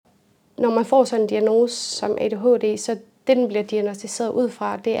når man får sådan en diagnose som ADHD, så den bliver diagnosticeret ud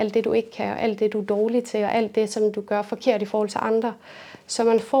fra, det er alt det, du ikke kan, og alt det, du er dårlig til, og alt det, som du gør forkert i forhold til andre. Så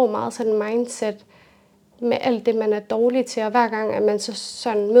man får meget sådan en mindset med alt det, man er dårlig til, og hver gang, at man så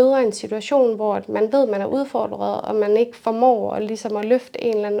sådan møder en situation, hvor man ved, man er udfordret, og man ikke formår ligesom at løfte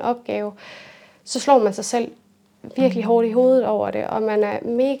en eller anden opgave, så slår man sig selv virkelig hårdt i hovedet over det, og man er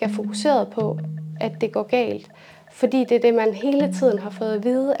mega fokuseret på, at det går galt. Fordi det er det, man hele tiden har fået at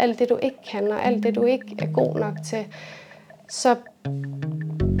vide, alt det, du ikke kan, og alt det, du ikke er god nok til.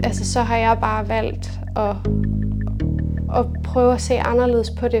 Så har jeg bare valgt at prøve at se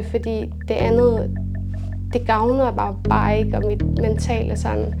anderledes på det, fordi det andet, det gavner bare ikke, og mit mentale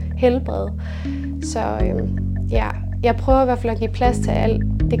sådan helbred. Så jeg prøver i hvert fald at give plads til alt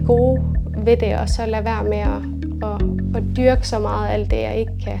det gode ved det, og så lade være med at dyrke så meget af alt det, jeg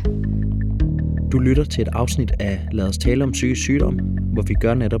ikke kan. Du lytter til et afsnit af Lad os tale om psykisk sygdom, hvor vi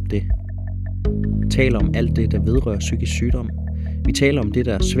gør netop det. Taler om alt det, der vedrører psykisk sygdom. Vi taler om det,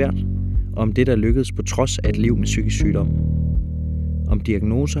 der er svært, og om det, der lykkedes på trods af et liv med psykisk sygdom. Om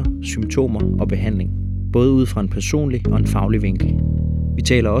diagnoser, symptomer og behandling, både ud fra en personlig og en faglig vinkel. Vi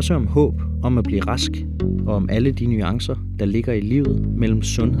taler også om håb, om at blive rask, og om alle de nuancer, der ligger i livet mellem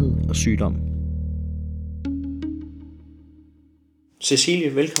sundhed og sygdom.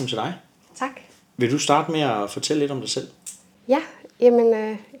 Cecilie, velkommen til dig. Tak. Vil du starte med at fortælle lidt om dig selv? Ja,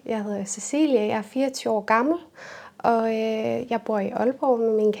 jeg hedder Cecilie, jeg er 24 år gammel, og jeg bor i Aalborg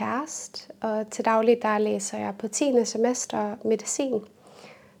med min kæreste, og til daglig der læser jeg på 10. semester medicin.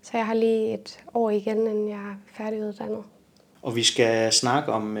 Så jeg har lige et år igen, inden jeg er færdiguddannet. Og vi skal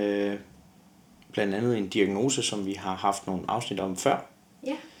snakke om blandt andet en diagnose, som vi har haft nogle afsnit om før.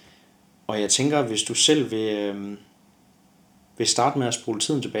 Ja. Og jeg tænker, hvis du selv vil starte med at spole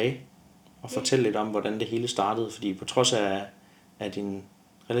tiden tilbage og fortælle lidt om, hvordan det hele startede. Fordi på trods af din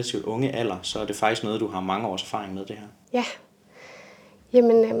relativt unge alder, så er det faktisk noget, du har mange års erfaring med det her. Ja.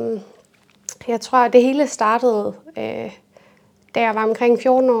 Jeg tror, at det hele startede, da jeg var omkring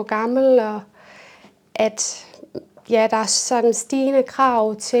 14 år gammel, og at der er sådan stigende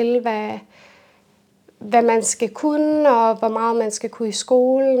krav til, hvad man skal kunne, og hvor meget man skal kunne i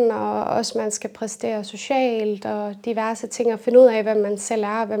skolen, og også man skal præstere socialt, og diverse ting, at finde ud af, hvad man selv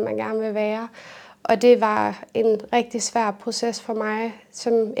er, og hvad man gerne vil være. Og det var en rigtig svær proces for mig,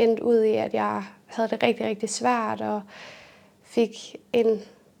 som endte ud i, at jeg havde det rigtig, rigtig svært, og fik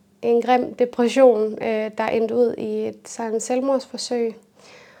en grim depression, der endte ud i et sådan selvmordsforsøg.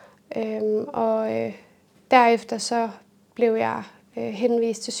 Derefter så blev jeg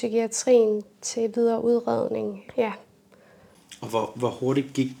henvist til psykiatrien til videre udredning. Ja. Og hvor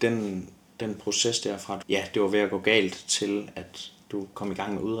hurtigt gik den proces derfra? Ja, det var ved at gå galt til, at du kom i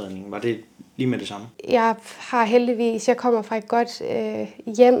gang med udredningen. Var det lige med det samme? Jeg kommer fra et godt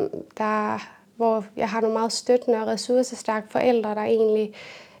hjem, hvor jeg har nogle meget støttende og ressourcestærke forældre, der egentlig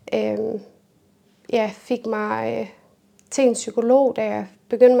fik mig til en psykolog, da jeg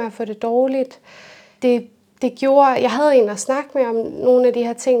begyndte med at få det dårligt. Det gjorde, jeg havde en at snakke med om nogle af de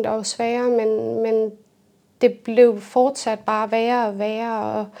her ting, der var svære, men det blev fortsat bare værre og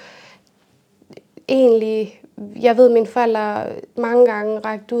værre. Og egentlig, jeg ved, mine forældre mange gange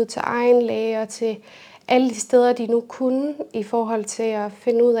rakte ud til egen læge og til alle de steder, de nu kunne, i forhold til at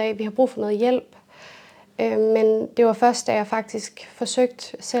finde ud af, at vi har brug for noget hjælp. Men det var først, da jeg faktisk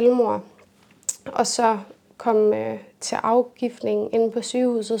forsøgte selvmord, og så kom til afgiftning inde på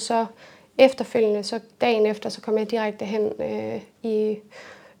sygehuset, så efterfølgende, så dagen efter, så kom jeg direkte hen i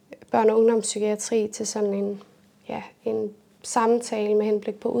børne- og ungdomspsykiatri til sådan en samtale med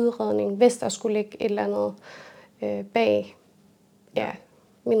henblik på udredning, hvis der skulle ligge et eller andet bag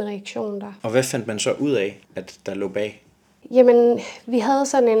min reaktion der. Og hvad fandt man så ud af, at der lå bag? Jamen, vi havde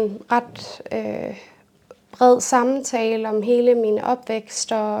sådan en ret bred samtale om hele min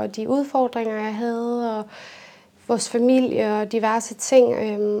opvækst og de udfordringer, jeg havde, og vores familie og diverse ting.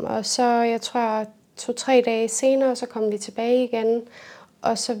 Og så, jeg tror, 2-3 dage senere, så kom de tilbage igen,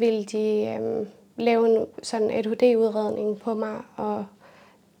 og så ville de lave en sådan ADHD-udredning på mig, og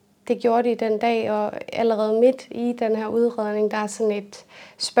det gjorde de den dag, og allerede midt i den her udredning, der er sådan et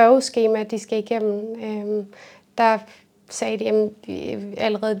spørgeskema, de skal igennem. Der sagde de, at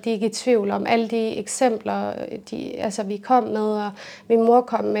allerede de ikke er i tvivl om alle de eksempler, vi kom med, og min mor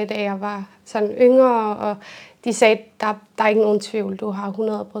kom med, da jeg var sådan yngre, og de sagde, der er ikke nogen tvivl, du har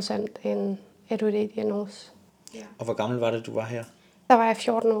 100% en ADHD-diagnose. Ja. Og hvor gammel var det, du var her? Der var jeg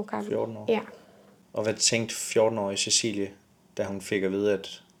 14 år gammel. 14 år? Ja. Og hvad tænkte 14-årige Cecilie, da hun fik at vide,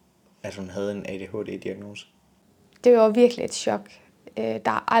 at hun havde en ADHD-diagnose? Det var virkelig et chok. Der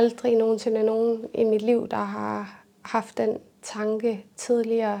er aldrig nogensinde nogen i mit liv, der har haft den tanke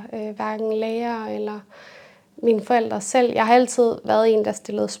tidligere, hverken lærer eller mine forældre selv. Jeg har altid været en, der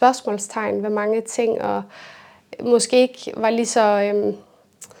stillede spørgsmålstegn ved mange ting, og måske ikke var lige så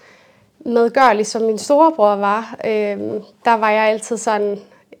medgørlig, som min storebror var. Der var jeg altid sådan,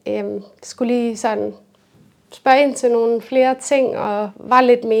 skulle lige sådan spørge ind til nogle flere ting, og var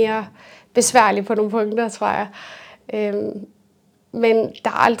lidt mere besværlig på nogle punkter, tror jeg. Men der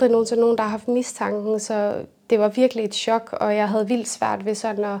er aldrig nogensinde nogen, der har haft mistanken, så det var virkelig et chok, og jeg havde vildt svært ved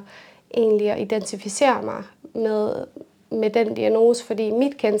sådan at identificere mig med den diagnose, fordi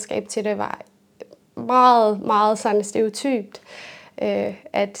mit kendskab til det var meget, meget sådan stereotypt,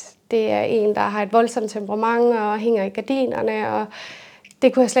 at det er en, der har et voldsomt temperament og hænger i gardinerne, og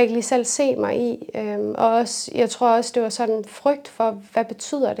det kunne jeg slet ikke lige selv se mig i. Og også, jeg tror også, det var sådan en frygt for, hvad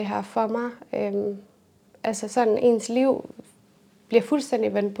betyder det her for mig? Altså sådan ens liv bliver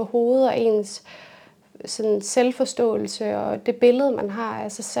fuldstændig vendt på hovedet, og ens sådan selvforståelse og det billede, man har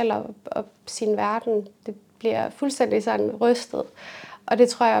af sig selv og sin verden, det bliver fuldstændig sådan rystet. Og det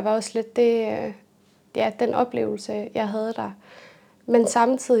tror jeg var også lidt den oplevelse, jeg havde der. Men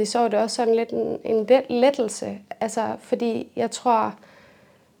samtidig så var det også sådan lidt en lettelse, altså fordi jeg tror,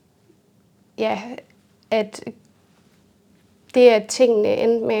 at det, at tingene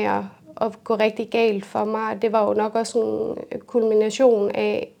endte med at gå rigtig galt for mig, det var jo nok også en kulmination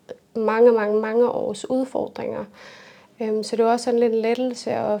af mange års udfordringer. Så det var også sådan lidt en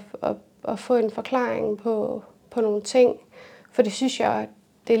lettelse at få en forklaring på nogle ting. For det synes jeg,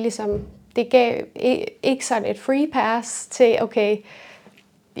 det er ligesom, det gav ikke sådan et free pass til, okay,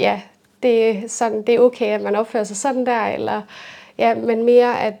 ja, det er okay, at man opfører sig sådan der, eller ja, men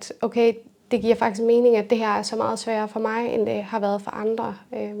mere at, okay, det giver faktisk mening, at det her er så meget sværere for mig, end det har været for andre.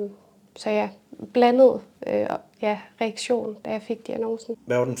 Så ja, blandet reaktion, da jeg fik diagnosen.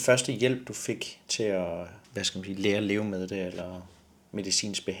 Hvad var den første hjælp, du fik til at lære at leve med det, eller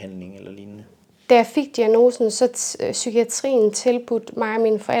medicinsk behandling eller lignende? Da jeg fik diagnosen, så psykiatrien tilbudt mig og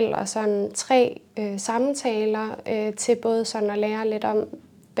mine forældre sådan 3 samtaler til både sådan at lære lidt om,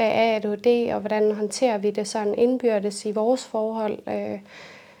 hvad er ADHD, og hvordan håndterer vi det sådan indbyrdes i vores forhold.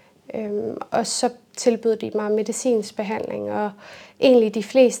 Og så tilbød de mig medicinsk behandling, og egentlig de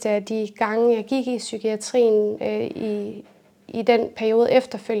fleste af de gange, jeg gik i psykiatrien i den periode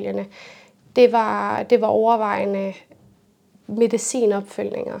efterfølgende, det var overvejende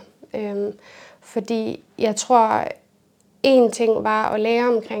medicinopfølgninger. Fordi jeg tror, en ting var at lære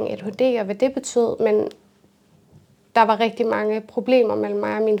omkring ADHD og hvad det betød, men der var rigtig mange problemer mellem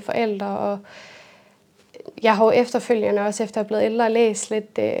mig og mine forældre, og jeg har jo efterfølgende, også efter at jeg er blevet ældre, læst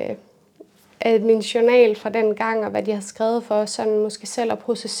lidt af min journal fra den gang, og hvad de har skrevet for os, sådan måske selv at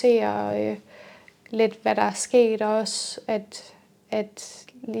processere lidt, hvad der er sket, og også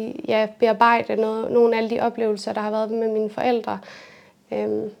at bearbejde nogle af alle de oplevelser, der har været med mine forældre.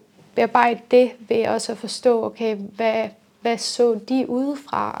 Bearbejde det ved også at forstå, okay, hvad så de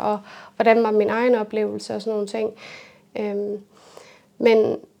udefra, og hvordan var min egen oplevelse og sådan nogle ting.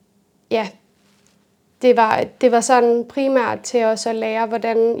 Men ja, det var sådan primært til også at lære,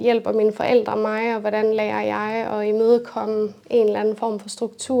 hvordan hjælper mine forældre mig, og hvordan lærer jeg at imødekomme en eller anden form for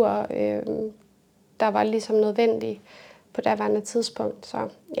struktur, der var ligesom nødvendig på daværende tidspunkt. Så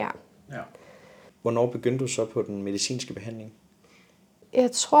ja. Hvornår begyndte du så på den medicinske behandling?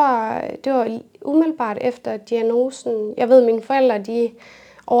 Jeg tror, det var umiddelbart efter diagnosen. Jeg ved, at mine forældre, de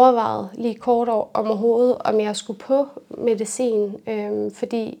overvejede lige kort overhovedet, om jeg skulle på medicin.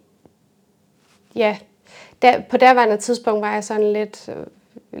 Fordi, ja, på daværende tidspunkt var jeg sådan lidt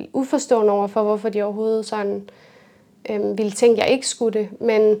uforstående over for, hvorfor de overhovedet sådan ville tænke, at jeg ikke skulle det.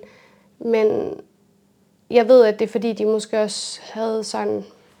 Men jeg ved, at det er fordi, de måske også havde sådan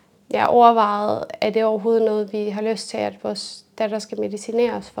overvejet, at det er overhovedet noget, vi har lyst til, at vores datter skal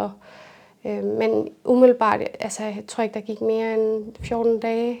medicineres for. Men umiddelbart, altså jeg tror ikke, der gik mere end 14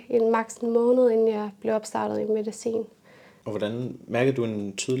 dage, maks en måned, inden jeg blev opstartet i medicin. Og hvordan mærkede du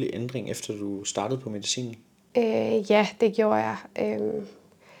en tydelig ændring, efter du startede på medicin? Ja, det gjorde jeg.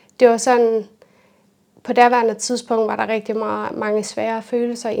 Det var sådan, på daværende tidspunkt var der rigtig mange svære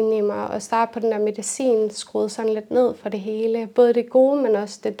følelser inde i mig, og starte på den der medicin skruede sådan lidt ned for det hele. Både det gode, men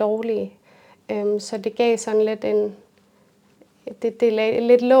også det dårlige. Så det gav sådan lidt det lagde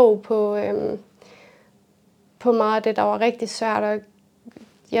lidt låg på meget af det, der var rigtig svært. Og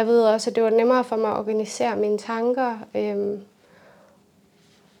jeg ved også, at det var nemmere for mig at organisere mine tanker.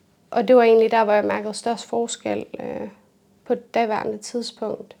 Og det var egentlig der, hvor jeg mærkede størst forskel på daværende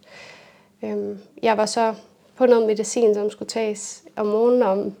tidspunkt. Jeg var så på noget medicin, som skulle tages om morgenen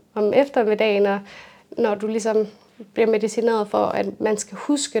og om eftermiddagen, og når du ligesom bliver medicineret for, at man skal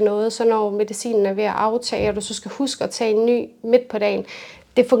huske noget, så når medicinen er ved at aftage, og du så skal huske at tage en ny midt på dagen,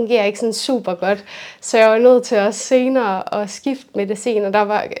 det fungerer ikke sådan super godt. Så jeg var nødt til også senere at skifte medicin, og der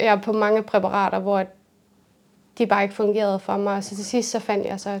var jeg på mange præparater, hvor de bare ikke fungerede for mig. Så til sidst så fandt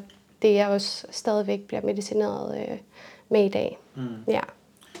jeg så det, jeg også stadigvæk bliver medicineret med i dag. Ja.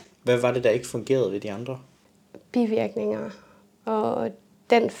 Hvad var det, der ikke fungerede ved de andre? Bivirkninger. Og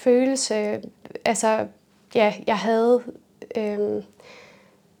den følelse, altså, ja, jeg havde...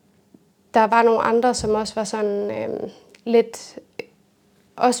 der var nogle andre, som også var sådan lidt...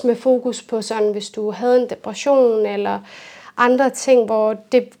 Også med fokus på sådan, hvis du havde en depression eller andre ting, hvor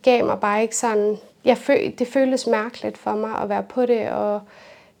det gav mig bare ikke sådan... Det føltes mærkeligt for mig at være på det, og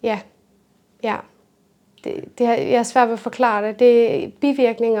ja. Jeg er svært ved at forklare det. Det er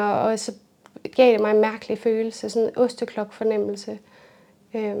bivirkninger, og så gav det mig en mærkelig følelse, sådan en osteklok-fornemmelse.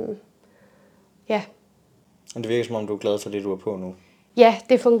 Ja. Og det virker som om, du er glad for det, du er på nu? Ja,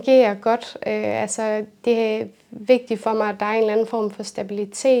 det fungerer godt. Altså, det er vigtigt for mig, at der er en eller anden form for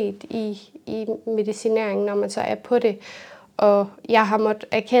stabilitet i medicineringen, når man så er på det. Og jeg har måttet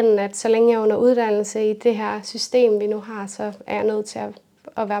erkende, at så længe jeg er under uddannelse i det her system, vi nu har, så er jeg nødt til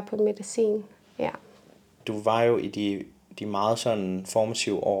at være på medicin. Ja. Du var jo i de meget sådan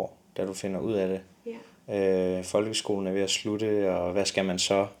formative år, da du finder ud af det. Ja. Folkeskolen er ved at slutte, og hvad skal man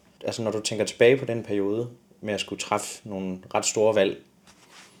så? Altså når du tænker tilbage på den periode med at skulle træffe nogle ret store valg,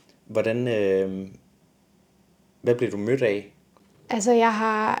 hvad blev du mødt af? Altså jeg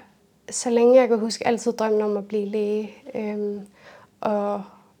har, så længe jeg kan huske, altid drømt om at blive læge. Og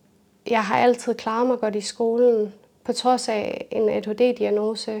jeg har altid klaret mig godt i skolen. På trods af en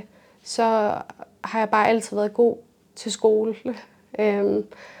ADHD-diagnose, så har jeg bare altid været god til skole.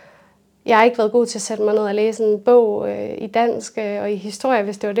 Jeg har ikke været god til at sætte mig ned og læse en bog i dansk og i historie,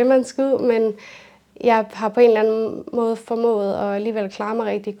 hvis det var det, man skulle, men jeg har på en eller anden måde formået at alligevel klare mig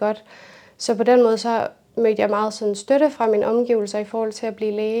rigtig godt. Så på den måde så mødte jeg meget sådan støtte fra mine omgivelser i forhold til at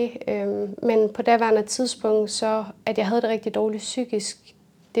blive læge. Men på daværende tidspunkt, så at jeg havde det rigtig dårligt psykisk,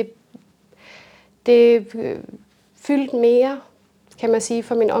 det fyldte mere, kan man sige,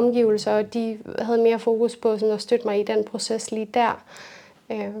 for mine omgivelser, og de havde mere fokus på sådan at støtte mig i den proces lige der.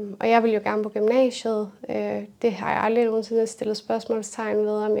 Og jeg ville jo gerne på gymnasiet. Det har jeg aldrig nogensinde stillet spørgsmålstegn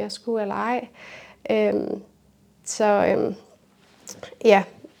ved, om jeg skulle eller ej.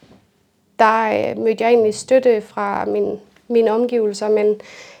 Der mødte jeg egentlig støtte fra mine omgivelser, men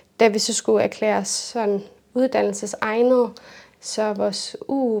da vi så skulle erklæres sådan uddannelsesegnet, så vores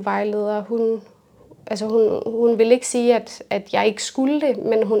UU-vejleder, hun ville ikke sige, at jeg ikke skulle det,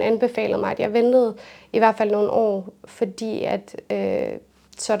 men hun anbefalede mig, at jeg ventede i hvert fald nogle år, fordi at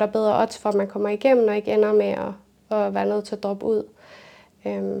så er der bedre odds for, at man kommer igennem, og ikke ender med at være nødt til at droppe ud.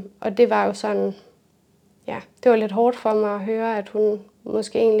 Og det var jo sådan, ja, det var lidt hårdt for mig at høre, at hun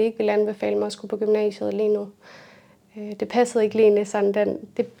måske egentlig ikke ville anbefale mig at skulle på gymnasiet lige nu. Det passede ikke lige sådan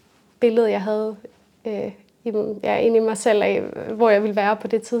det billede, jeg havde inde i mig selv af, hvor jeg ville være på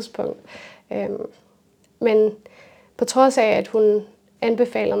det tidspunkt. Men på trods af, at hun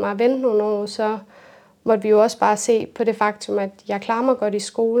anbefalede mig at vente nogle år, så måtte vi jo også bare se på det faktum, at jeg klarer mig godt i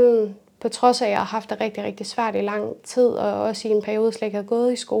skolen. På trods af, at jeg har haft det rigtig, rigtig svært i lang tid, og også i en periode slet ikke havde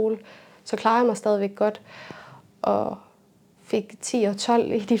gået i skole, så klarer jeg mig stadigvæk godt. Og fik 10 og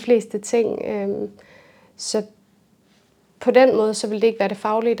 12 i de fleste ting. Så på den måde, så ville det ikke være det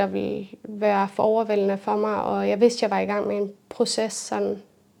faglige, der ville være for overvældende for mig. Og jeg vidste, jeg var i gang med en proces sådan,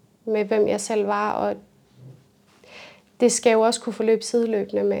 med, hvem jeg selv var. Og det skal jo også kunne forløbe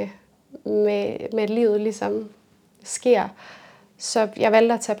sideløbende med at livet ligesom sker. Så jeg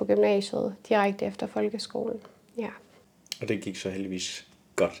valgte at tage på gymnasiet direkte efter folkeskolen. Ja. Og det gik så heldigvis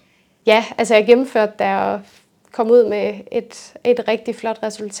godt? Ja, altså jeg gennemførte det og kom ud med et rigtig flot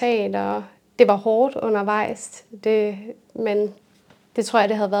resultat, og det var hårdt undervejs. Men det tror jeg,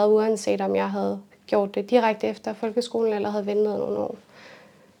 det havde været uanset, om jeg havde gjort det direkte efter folkeskolen, eller havde ventet nogle år.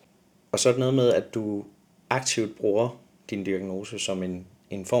 Og så er det noget med, at du aktivt bruger din diagnose som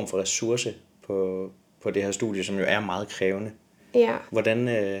en form for ressource på det her studie, som jo er meget krævende. Ja.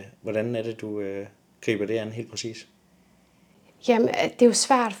 Hvordan er det, du griber det an helt præcis? Jamen, det er jo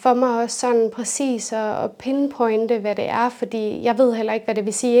svært for mig også sådan præcis at pinpointe, hvad det er, fordi jeg ved heller ikke, hvad det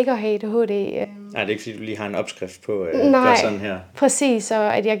vil sige ikke at have ADHD. Nej, det er ikke fordi, du lige har en opskrift på at gøre sådan her. Præcis,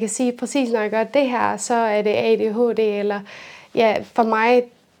 og at jeg kan sige, præcis når jeg gør det her, så er det ADHD, eller ja, for mig,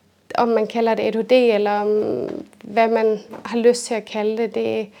 om man kalder det ADHD, eller hvad man har lyst til at kalde det,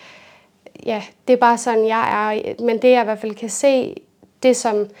 det er bare sådan, jeg er. Men det, jeg i hvert fald kan se, det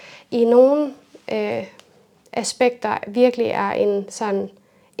som i nogle aspekter virkelig er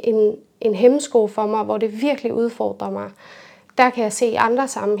en hæmsko for mig, hvor det virkelig udfordrer mig. Der kan jeg se i andre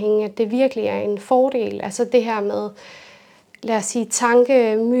sammenhænge, at det virkelig er en fordel. Altså det her med, lad os sige,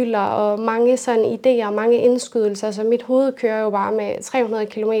 tankemylder og mange sådan idéer, mange indskydelser. Så mit hoved kører jo bare med 300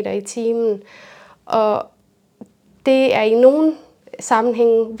 km i timen. Og det er i nogle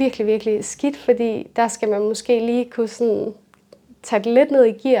sammenhænge virkelig, virkelig skidt, fordi der skal man måske lige kunne sådan tage det lidt ned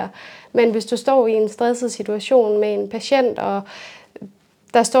i gear. Men hvis du står i en stresset situation med en patient, og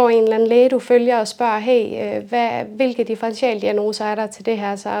der står en eller anden læge, du følger og spørger, hey, hvilke differentialdiagnoser er der til det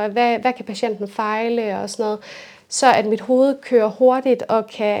her? Så hvad kan patienten fejle og sådan noget? Så at mit hoved kører hurtigt og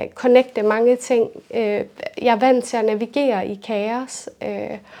kan connecte mange ting. Jeg er vant til at navigere i kaos.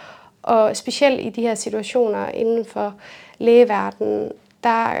 Og specielt i de her situationer inden for lægeverdenen,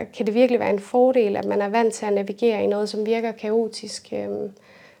 der kan det virkelig være en fordel, at man er vant til at navigere i noget, som virker kaotisk.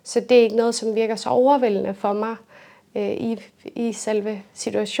 Så det er ikke noget, som virker så overvældende for mig i selve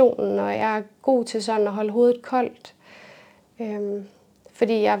situationen, og jeg er god til sådan at holde hovedet koldt.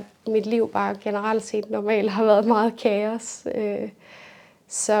 Fordi mit liv bare generelt set normalt har været meget kaos.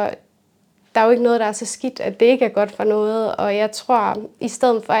 Så der er jo ikke noget, der er så skidt, at det ikke er godt for noget. Og jeg tror, i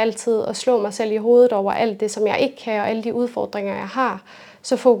stedet for altid at slå mig selv i hovedet over alt det, som jeg ikke kan, og alle de udfordringer, jeg har,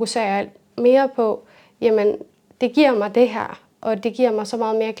 så fokuserer jeg mere på, jamen, det giver mig det her, og det giver mig så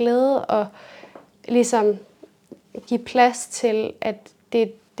meget mere glæde, og ligesom give plads til, at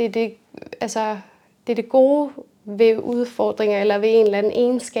det er det gode ved udfordringer, eller ved en eller anden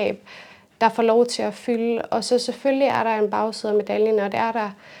egenskab, der får lov til at fylde. Og så selvfølgelig er der en bagside af medaljen, og det er der,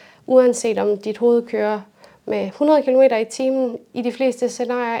 uanset om dit hoved kører med 100 km i timen i de fleste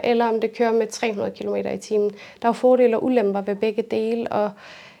scenarier, eller om det kører med 300 km i timen. Der er jo fordele og ulemper ved begge dele, og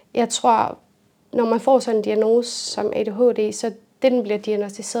jeg tror, når man får sådan en diagnose som ADHD, så den bliver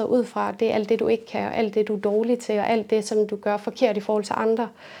diagnosticeret ud fra, det er alt det, du ikke kan, og alt det, du er dårlig til, og alt det, som du gør forkert i forhold til andre.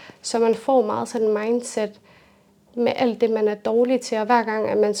 Så man får meget sådan en mindset med alt det, man er dårlig til, og hver gang,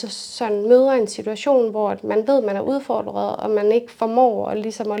 at man så sådan møder en situation, hvor man ved, man er udfordret, og man ikke formår at,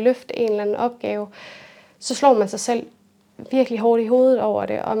 ligesom at løfte en eller anden opgave, så slår man sig selv virkelig hårdt i hovedet over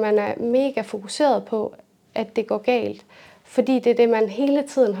det, og man er mega fokuseret på, at det går galt. Fordi det er det, man hele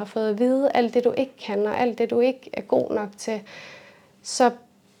tiden har fået at vide, alt det, du ikke kan, og alt det, du ikke er god nok til.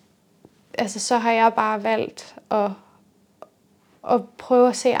 Så har jeg bare valgt at prøve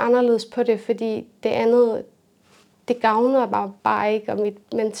at se anderledes på det, fordi det andet, det gavner mig bare ikke, og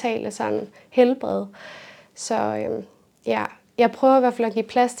mit mentale sådan helbred. Så jeg prøver i hvert fald at give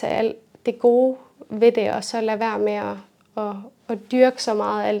plads til alt det gode ved det, og så lade være med at dyrke så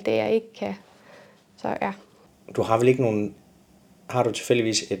meget af alt det, jeg ikke kan. Så ja. Du har vel ikke nogen... Har du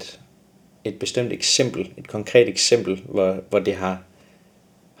tilfældigvis et bestemt eksempel, et konkret eksempel, hvor det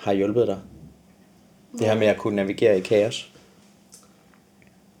har hjulpet dig? Det her med at kunne navigere i kaos?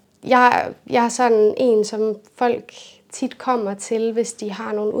 Jeg er sådan en, som folk tit kommer til, hvis de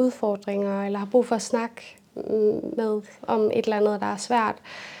har nogle udfordringer, eller har brug for at snakke med om et eller andet, der er svært.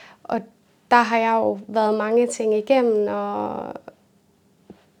 Og der har jeg jo været mange ting igennem,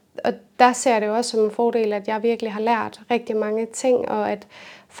 og der ser jeg det jo også som en fordel, at jeg virkelig har lært rigtig mange ting, og at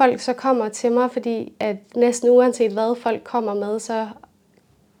folk så kommer til mig, fordi at næsten uanset hvad folk kommer med,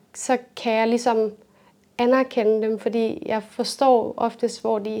 så kan jeg ligesom anerkende dem, fordi jeg forstår oftest,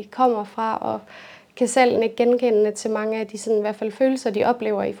 hvor de kommer fra, og kan selv ikke genkende til mange af de sådan, i hvert fald følelser, de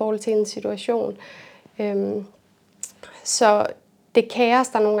oplever i forhold til en situation. Så det kaos,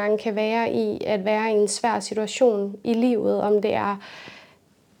 der nogle gange kan være i at være i en svær situation i livet, om det er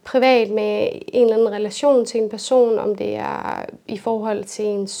privat med en eller anden relation til en person, om det er i forhold til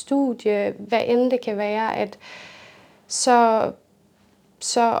en studie, hvad end det kan være, at så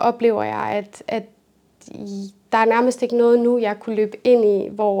oplever jeg, at der er nærmest ikke noget nu, jeg kunne løbe ind i,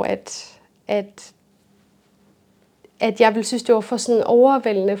 hvor at jeg vil synes, det var for sådan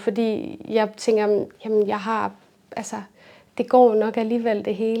overvældende, fordi jeg tænker, jamen jeg har, det går nok alligevel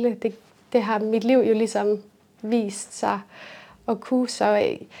det hele. Det har mit liv jo ligesom vist sig at kunne, så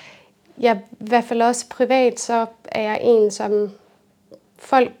jeg, i hvert fald også privat, så er jeg en, som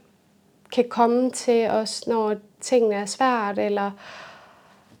folk kan komme til os, når tingene er svært, eller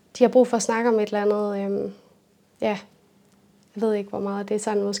de har brug for at snakke om et eller andet. Jeg ved ikke, hvor meget det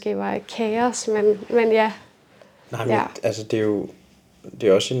sådan måske var kaos, men ja. Nej, men altså det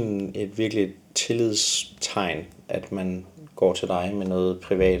er også et virkelig tillidstegn, at man går til dig med noget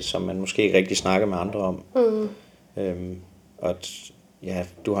privat, som man måske ikke rigtig snakker med andre om. Og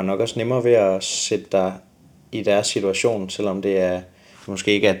du har nok også nemmere ved at sætte dig i deres situation, selvom det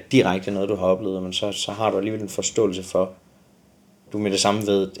måske ikke er direkte noget, du har oplevet, men så har du alligevel en forståelse for, du med det samme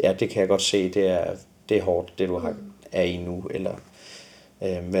ved, ja, det kan jeg godt se, det er hårdt, det du er i nu, eller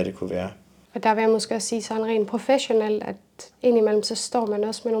hvad det kunne være. Og der vil jeg måske også sige sådan rent professionelt, at indimellem så står man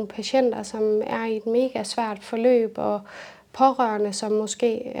også med nogle patienter, som er i et mega svært forløb, og pårørende, som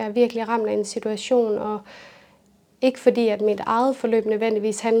måske er virkelig ramt af en situation, og ikke fordi, at mit eget forløb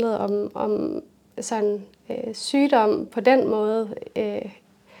nødvendigvis handlede om sådan sygdom på den måde,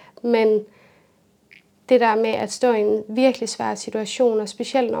 men det der med at stå i en virkelig svær situation, og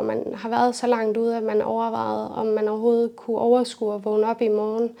specielt når man har været så langt ude, at man overvejede, om man overhovedet kunne overskue og vågne op i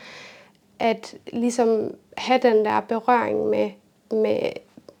morgen, at ligesom have den der berøring med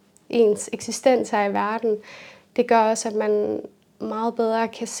ens eksistens her i verden, det gør også, at man meget bedre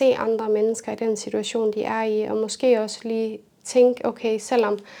kan se andre mennesker i den situation, de er i, og måske også lige tænke, okay,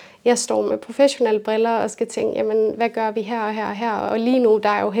 selvom jeg står med professionelle briller og skal tænke, jamen, hvad gør vi her og her og her? Og lige nu, der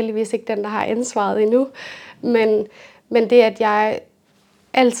er jo heldigvis ikke den, der har ansvaret endnu. Men det, at jeg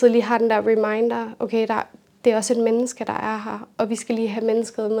altid lige har den der reminder, okay, det er også et menneske, der er her, og vi skal lige have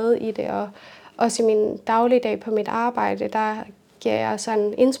mennesket med i det. Og også i min dagligdag på mit arbejde, der giver jeg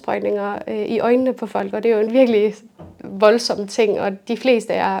sådan indsprøjtninger i øjnene på folk, og det er jo en virkelig voldsom ting, og de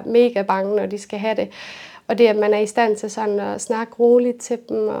fleste er mega bange, når de skal have det. Og det, at man er i stand til sådan at snakke roligt til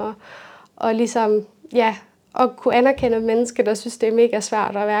dem, og ligesom, ja, og kunne anerkende et menneske, der synes, det er mega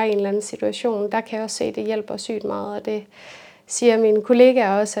svært at være i en eller anden situation, der kan jeg også se, at det hjælper sygt meget, og det siger mine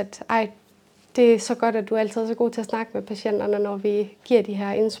kollegaer også, at det er så godt, at du altid er så god til at snakke med patienterne, når vi giver de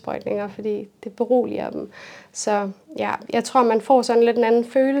her indsprøjtninger, fordi det beroliger dem. Så ja, jeg tror, man får sådan lidt en anden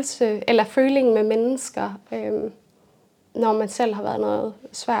følelse, eller føling med mennesker, når man selv har været noget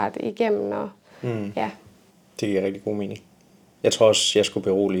svært igennem. Og, ja. Det giver rigtig god mening. Jeg tror også, jeg skulle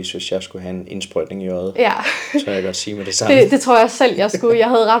berolige, hvis jeg skulle have en indsprøjtning i øjet. Ja. Så jeg godt sige med det samme. Det tror jeg også selv, jeg skulle. Jeg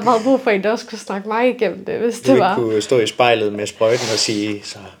havde ret meget brug for en, der også kunne snakke mig igennem det, hvis det var. Du kunne stå i spejlet med sprøjten og sige,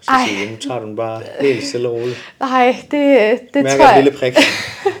 så sige, nu tager du den bare helt stille og roligt. Nej, det tror jeg. Mærker en lille prik.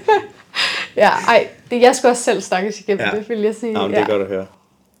 Ja, jeg skulle også selv snakkes igennem det, vil jeg sige. Jamen, det er godt at høre.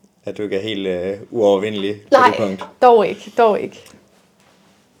 At du ikke er helt uovervindelig på det punkt. Nej, dog ikke.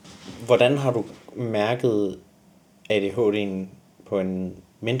 Hvordan har du mærket ADHD'en på en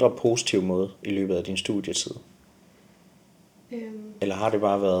mindre positiv måde i løbet af din studietid? Eller har det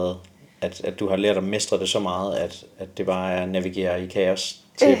bare været, at du har lært at mestre det så meget, at det bare er at navigere i kaos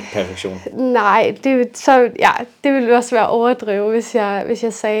til perfektion? Nej, det ville også være overdrevet, hvis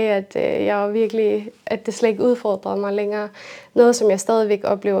jeg sagde, at jeg var virkelig, at det slet ikke udfordrede mig længere. Noget, som jeg stadigvæk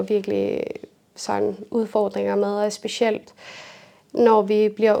oplever virkelig sådan udfordringer med, og specielt når vi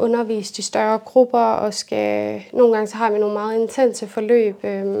bliver undervist i større grupper, og nogle gange så har vi nogle meget intense forløb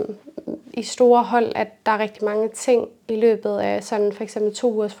i store hold, at der er rigtig mange ting i løbet af sådan for eksempel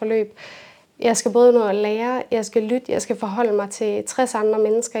 2 ugers forløb. Jeg skal både nå at lære, jeg skal lytte, jeg skal forholde mig til 60 andre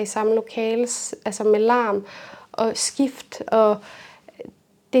mennesker i samme lokale, altså med larm og skift, og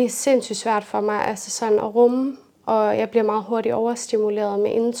det er sindssygt svært for mig altså sådan at rumme, og jeg bliver meget hurtigt overstimuleret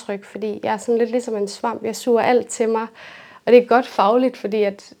med indtryk, fordi jeg er sådan lidt ligesom en svamp, jeg suger alt til mig. Og det er godt fagligt, fordi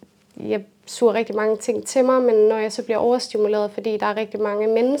at jeg suger rigtig mange ting til mig, men når jeg så bliver overstimuleret, fordi der er rigtig mange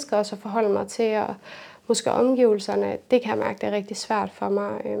mennesker også at forholde mig til, og måske omgivelserne, det kan jeg mærke, det er rigtig svært for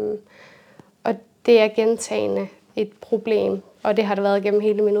mig. Og det er gentagende et problem, og det har det været gennem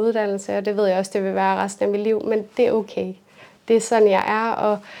hele min uddannelse, og det ved jeg også, det vil være resten af mit liv, men det er okay. Det er sådan, jeg er,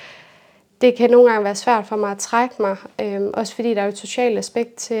 og det kan nogle gange være svært for mig at trække mig, også fordi der er et socialt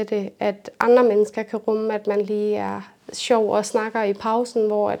aspekt til det, at andre mennesker kan rumme, at man lige er sjov og snakker i pausen,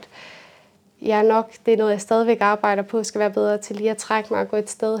 hvor at det er noget, jeg stadigvæk arbejder på, skal være bedre til lige at trække mig og gå et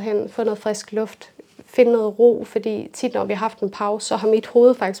sted hen, få noget frisk luft, finde noget ro, fordi tit når vi har haft en pause, så har mit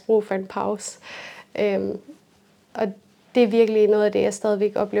hoved faktisk brug for en pause. Og det er virkelig noget af det, jeg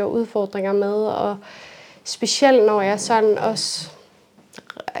stadigvæk oplever udfordringer med, og specielt når jeg sådan også,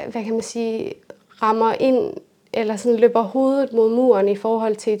 rammer ind, eller sådan løber hovedet mod muren i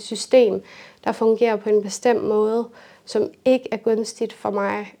forhold til et system, der fungerer på en bestemt måde, som ikke er gunstigt for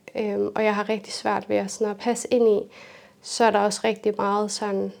mig, og jeg har rigtig svært ved at passe ind i, så er der også rigtig meget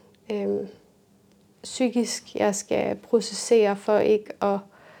sådan psykisk, jeg skal processere for ikke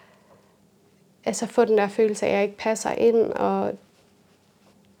at få den der følelse af, at jeg ikke passer ind, og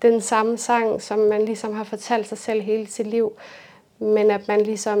den samme sang, som man ligesom har fortalt sig selv hele sit liv, men at man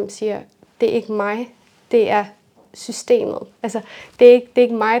ligesom siger, det er ikke mig, det er systemet. Altså, det er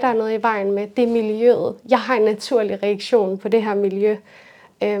ikke mig, der er noget i vejen med, det er miljøet. Jeg har en naturlig reaktion på det her miljø,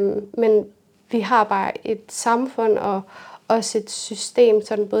 men vi har bare et samfund og også et system,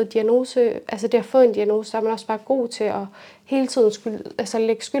 sådan både diagnose, altså det at få en diagnose, der er man også bare god til at hele tiden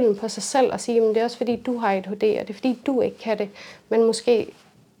lægge skylden på sig selv og sige, men det er også fordi, du har ADHD, og det er fordi, du ikke kan det. Men måske,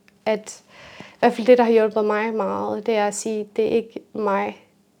 at i hvert fald det, der har hjulpet mig meget, det er at sige, det er ikke mig,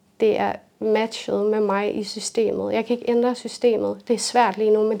 det er matchet med mig i systemet. Jeg kan ikke ændre systemet. Det er svært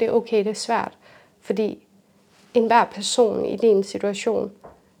lige nu, men det er okay, det er svært. Fordi enhver person i din situation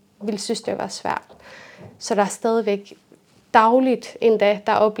ville synes, det var svært. Så der er stadigvæk dagligt endda,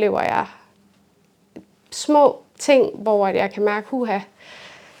 der oplever jeg små ting, hvor jeg kan mærke,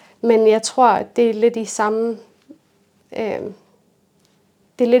 Men jeg tror, det er lidt i samme...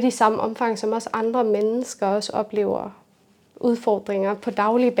 Det er lidt i samme omfang, som også andre mennesker også oplever udfordringer på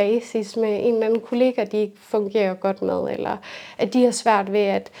daglig basis med en eller anden kollega, de ikke fungerer godt med, eller at de har svært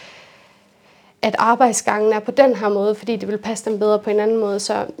ved, at arbejdsgangen er på den her måde, fordi det vil passe dem bedre på en anden måde.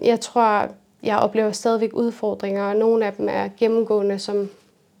 Så jeg tror, jeg oplever stadigvæk udfordringer, og nogle af dem er gennemgående,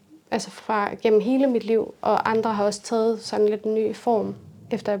 fra gennem hele mit liv, og andre har også taget sådan lidt en ny form,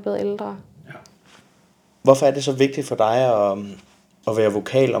 efter jeg er blevet ældre. Ja. Hvorfor er det så vigtigt for dig at være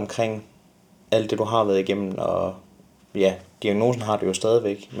vokal omkring alt det, du har været igennem, og ja, diagnosen har du jo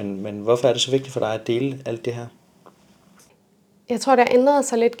stadigvæk, men hvorfor er det så vigtigt for dig at dele alt det her? Jeg tror, det har ændret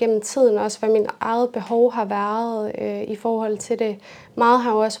sig lidt gennem tiden også, hvad min eget behov har været i forhold til det. Meget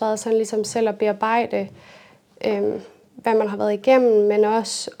har jo også været sådan ligesom selv at bearbejde, hvad man har været igennem, men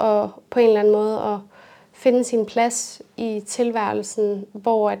også at, på en eller anden måde at finde sin plads i tilværelsen,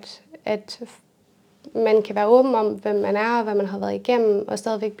 hvor at man kan være åben om, hvem man er og hvad man har været igennem, og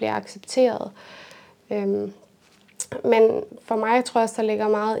stadigvæk blive accepteret. Men for mig tror jeg også, der ligger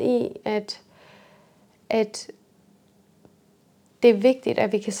meget i, at det er vigtigt,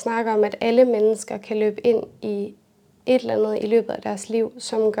 at vi kan snakke om, at alle mennesker kan løbe ind i et eller andet i løbet af deres liv,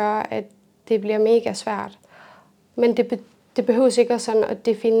 som gør, at det bliver mega svært. Men det behøves ikke sådan at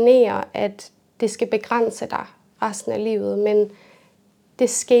definere, at det skal begrænse dig resten af livet. Men det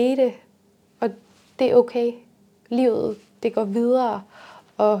skete, og det er okay. Livet, det går videre.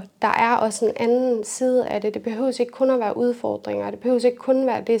 Og der er også en anden side af det. Det behøves ikke kun at være udfordringer. Det behøves ikke kun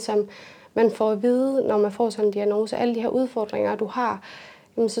være det, som man får at vide, når man får sådan en diagnose. Alle de her udfordringer, du har,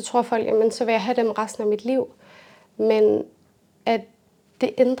 jamen, så tror folk, jamen, så vil jeg have dem resten af mit liv. Men at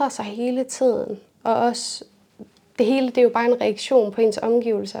det ændrer sig hele tiden. Og også, det hele, det er jo bare en reaktion på ens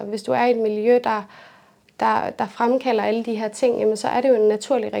omgivelser. Hvis du er i et miljø, der fremkalder alle de her ting, jamen, så er det jo en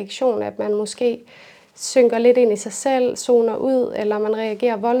naturlig reaktion, at man måske synker lidt ind i sig selv, zoner ud, eller man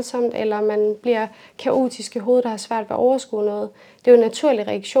reagerer voldsomt, eller man bliver kaotisk i hovedet, der har svært ved at overskue noget. Det er jo en naturlig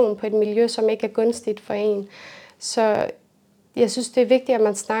reaktion på et miljø, som ikke er gunstigt for en. Så jeg synes, det er vigtigt, at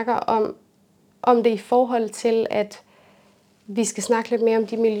man snakker om det i forhold til, at vi skal snakke lidt mere om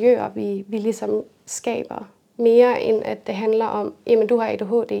de miljøer, vi ligesom skaber. Mere end at det handler om, jamen du har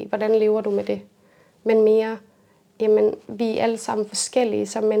ADHD, hvordan lever du med det? Men mere, jamen vi er alle sammen forskellige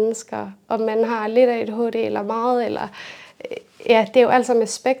som mennesker, og man har lidt ADHD eller meget, eller ja, det er jo alt sammen et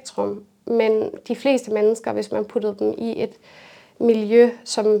spektrum. Men de fleste mennesker, hvis man puttede dem i et miljø,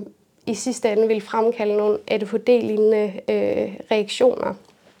 som i sidste ende vil fremkalde nogle ADHD-lignende reaktioner,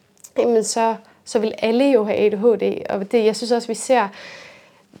 jamen så vil alle jo have ADHD. Og det, jeg synes også, vi ser,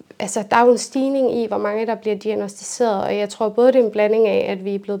 altså der er jo en stigning i, hvor mange der bliver diagnosticeret, og jeg tror både det er en blanding af, at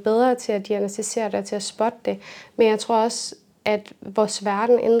vi er blevet bedre til at diagnosticere det og til at spotte det, men jeg tror også, at vores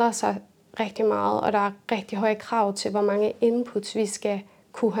verden ændrer sig rigtig meget, og der er rigtig høje krav til, hvor mange inputs vi skal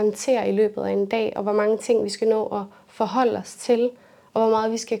kunne håndtere i løbet af en dag, og hvor mange ting vi skal nå at forholde os til, og hvor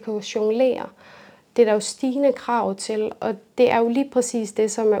meget vi skal kunne jonglere. Det er der jo stigende krav til, og det er jo lige præcis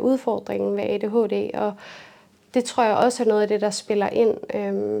det, som er udfordringen ved ADHD, og det tror jeg også er noget af det, der spiller ind.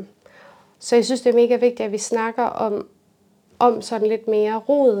 Så jeg synes, det er mega vigtigt, at vi snakker om sådan lidt mere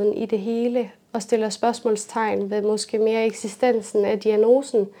roden i det hele, og stiller spørgsmålstegn ved måske mere eksistensen af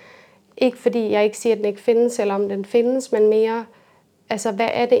diagnosen. Ikke fordi jeg ikke siger, at den ikke findes, eller om den findes, men mere, altså hvad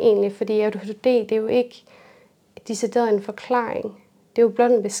er det egentlig? Fordi ADHD, det er jo ikke decideret en forklaring. Det er jo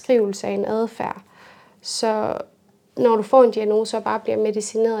blot en beskrivelse af en adfærd. Så når du får en diagnose og bare bliver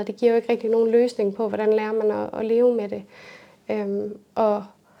medicineret, det giver jo ikke rigtig nogen løsning på, hvordan lærer man at leve med det. Og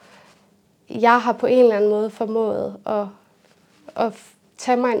jeg har på en eller anden måde formået at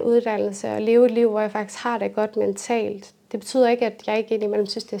tage mig en uddannelse og leve et liv, hvor jeg faktisk har det godt mentalt. Det betyder ikke, at jeg ikke indimellem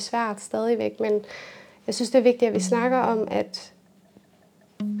synes, det er svært stadigvæk, men jeg synes, det er vigtigt, at vi snakker om, at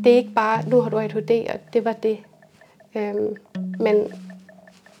det er ikke bare, nu har du ADHD, og det var det. Men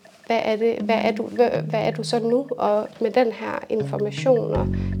hvad er du så nu? Og med den her information og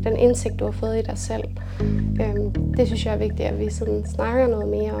den indsigt, du har fået i dig selv, det synes jeg er vigtigt, at vi sådan snakker noget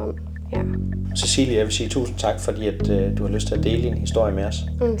mere om. Ja. Cecilie, jeg vil sige tusind tak, fordi at du har lyst til at dele din historie med os.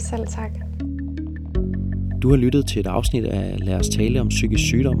 Selv tak. Du har lyttet til et afsnit af Lad os tale om psykisk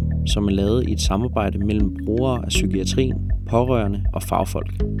sygdom, som er lavet i et samarbejde mellem brugere af psykiatrien, pårørende og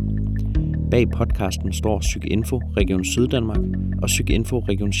fagfolk. Bag podcasten står PsykiInfo Region Syddanmark og PsykiInfo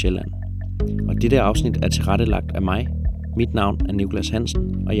Region Sjælland. Og dette afsnit er tilrettelagt af mig. Mit navn er Nicolas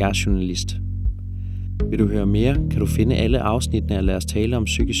Hansen, og jeg er journalist. Vil du høre mere, kan du finde alle afsnittene af Lad os tale om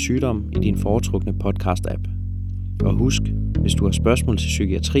psykisk sygdom i din foretrukne podcast-app. Og husk, hvis du har spørgsmål til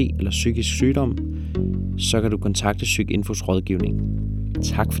psykiatri eller psykisk sygdom, så kan du kontakte PsykInfos rådgivning.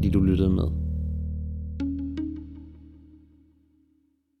 Tak fordi du lyttede med.